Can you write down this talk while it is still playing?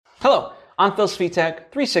Hello, I'm Phil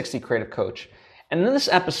Svitek, 360 Creative Coach. And in this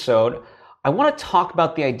episode, I want to talk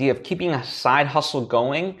about the idea of keeping a side hustle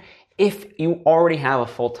going if you already have a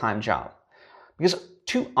full-time job. Because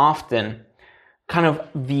too often, kind of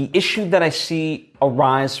the issue that I see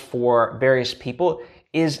arise for various people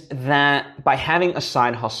is that by having a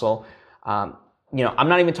side hustle, I'm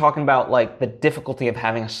not even talking about like the difficulty of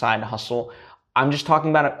having a side hustle. I'm just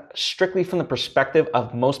talking about it strictly from the perspective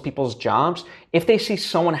of most people's jobs. If they see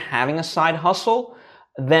someone having a side hustle,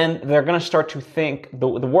 then they're going to start to think the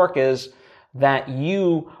work is that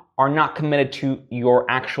you are not committed to your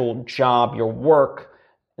actual job, your work,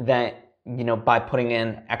 that, by putting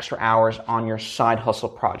in extra hours on your side hustle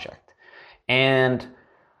project. And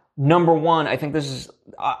number one, I think this is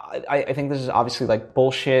obviously like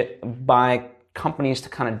bullshit by companies to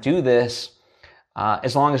kind of do this,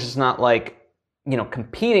 as long as it's not like,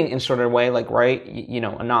 competing in sort of a way, like, right,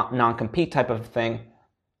 a non-compete type of thing.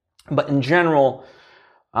 But in general,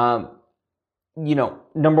 number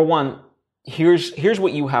one, here's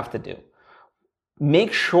what you have to do.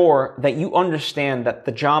 Make sure that you understand that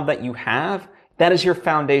the job that you have, that is your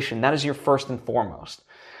foundation. That is your first and foremost.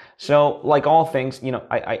 So like all things,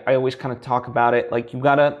 I always kind of talk about it. Like you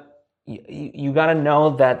gotta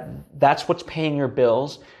know that that's what's paying your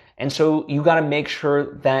bills. And so you got to make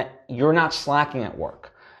sure that you're not slacking at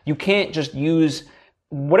work. You can't just use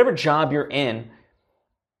whatever job you're in.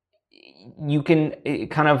 You can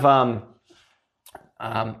kind of,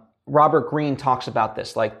 Robert Greene talks about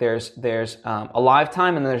this. Like there's alive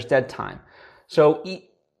time and there's dead time. So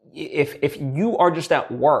if you are just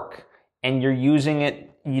at work and you're using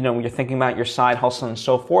it, you're thinking about your side hustle and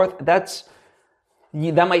so forth, that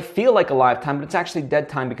might feel like alive time, but it's actually dead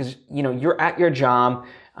time because, you're at your job.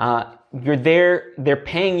 You're there, they're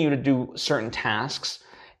paying you to do certain tasks.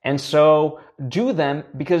 And so do them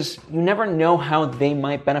because you never know how they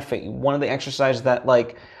might benefit you. One of the exercises that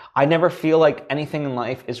I never feel like anything in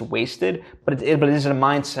life is wasted, but it is a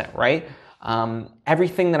mindset, right?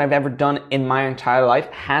 Everything that I've ever done in my entire life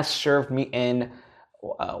has served me in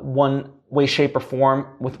one way, shape, or form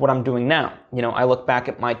with what I'm doing now. I look back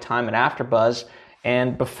at my time at AfterBuzz,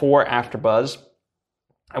 and before AfterBuzz,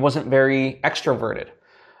 I wasn't very extroverted.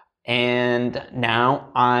 And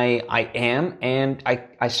now I am, and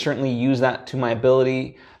I certainly use that to my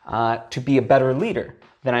ability to be a better leader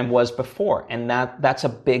than I was before. And that's a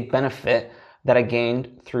big benefit that I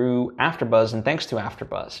gained through AfterBuzz and thanks to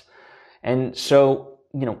AfterBuzz. And so,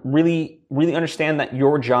 really, really understand that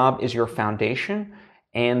your job is your foundation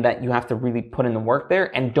and that you have to really put in the work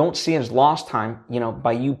there, and don't see it as lost time,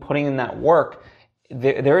 by you putting in that work.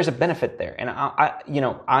 There is a benefit there. And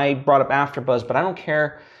I brought up AfterBuzz, but I don't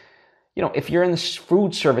care, if you're in this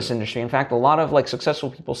food service industry. In fact, a lot of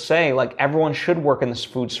successful people say everyone should work in this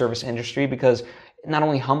food service industry because it not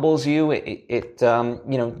only humbles you,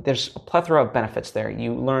 there's a plethora of benefits there.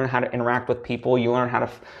 You learn how to interact with people. You learn how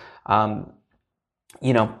to,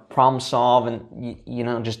 problem solve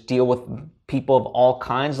and, just deal with people of all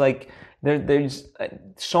kinds. There's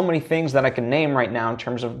so many things that I can name right now in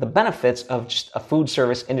terms of the benefits of just a food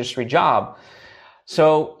service industry job.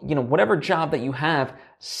 So, whatever job that you have,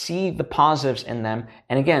 see the positives in them.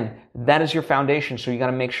 And again, that is your foundation. So you got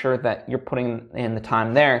to make sure that you're putting in the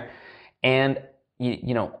time there. And,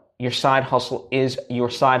 your side hustle is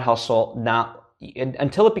your side hustle, not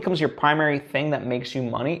until it becomes your primary thing that makes you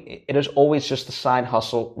money. It is always just a side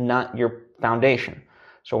hustle, not your foundation.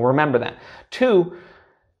 So remember that. Two,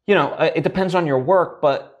 it depends on your work,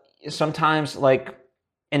 but sometimes and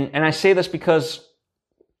I say this because,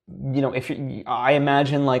 I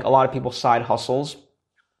imagine a lot of people's side hustles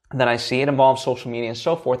that I see, it involves social media and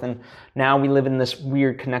so forth. And now we live in this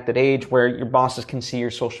weird connected age where your bosses can see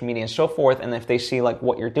your social media and so forth. And if they see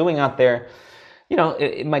what you're doing out there,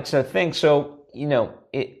 it might set a thing. So,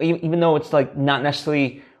 even though it's not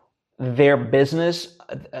necessarily their business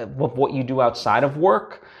with what you do outside of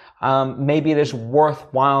work, maybe it is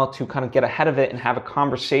worthwhile to kind of get ahead of it and have a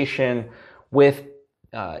conversation with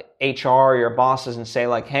HR or your bosses and say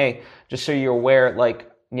hey, just so you're aware,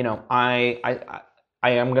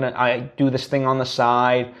 I do this thing on the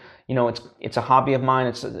side. It's a hobby of mine.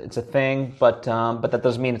 It's a thing, but that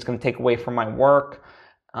doesn't mean it's going to take away from my work,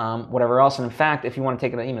 whatever else. And in fact, if you want to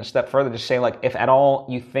take it even a step further, just say if at all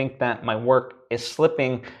you think that my work is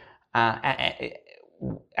slipping at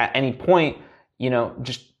any point,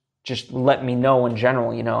 just let me know in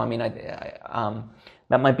general.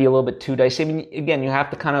 That might be a little bit too dicey. Again, you have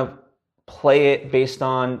to kind of play it based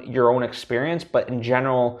on your own experience, but in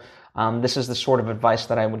general, this is the sort of advice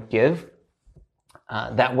that I would give.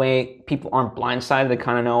 That way people aren't blindsided. They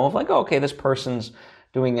kind of know of okay, this person's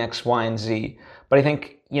doing X, Y, and Z. But I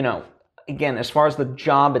think, again, as far as the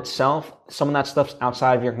job itself, some of that stuff's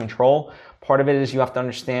outside of your control. Part of it is you have to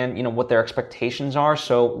understand, what their expectations are.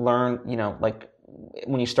 So learn, like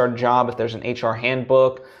when you start a job, if there's an HR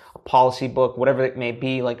handbook, a policy book, whatever it may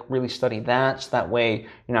be, like really study that. So that way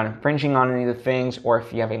you're not infringing on any of the things, or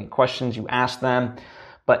if you have any questions, you ask them.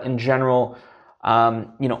 But in general,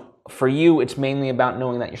 for you, it's mainly about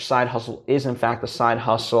knowing that your side hustle is in fact a side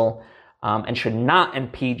hustle. And should not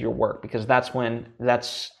impede your work, because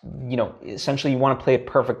essentially you want to play a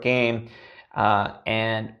perfect game.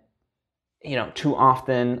 And too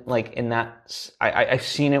often, like in that, I've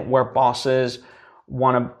seen it where bosses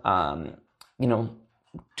want to,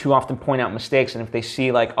 too often point out mistakes. And if they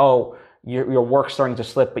see like, oh, your work's starting to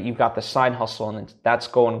slip, but you've got the side hustle and that's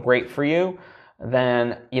going great for you,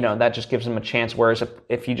 then, that just gives them a chance. Whereas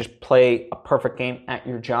if you just play a perfect game at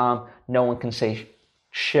your job, no one can say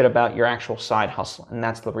shit about your actual side hustle, and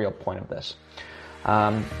that's the real point of this.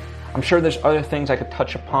 I'm sure there's other things I could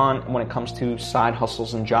touch upon when it comes to side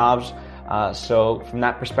hustles and jobs. So from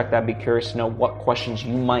that perspective, I'd be curious to know what questions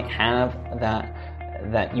you might have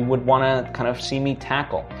that you would want to kind of see me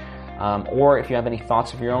tackle. Or if you have any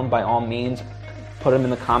thoughts of your own, by all means, put them in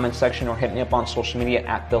the comments section or hit me up on social media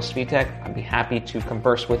at Bill Svitek. I'd be happy to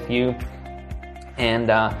converse with you.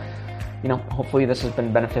 And hopefully this has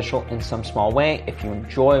been beneficial in some small way. If you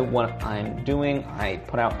enjoy what I'm doing, I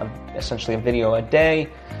put out essentially a video a day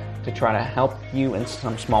to try to help you in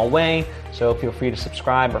some small way. So feel free to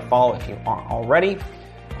subscribe or follow if you aren't already.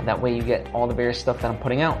 And that way you get all the various stuff that I'm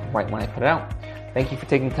putting out right when I put it out. Thank you for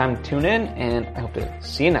taking the time to tune in, and I hope to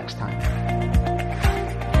see you next time.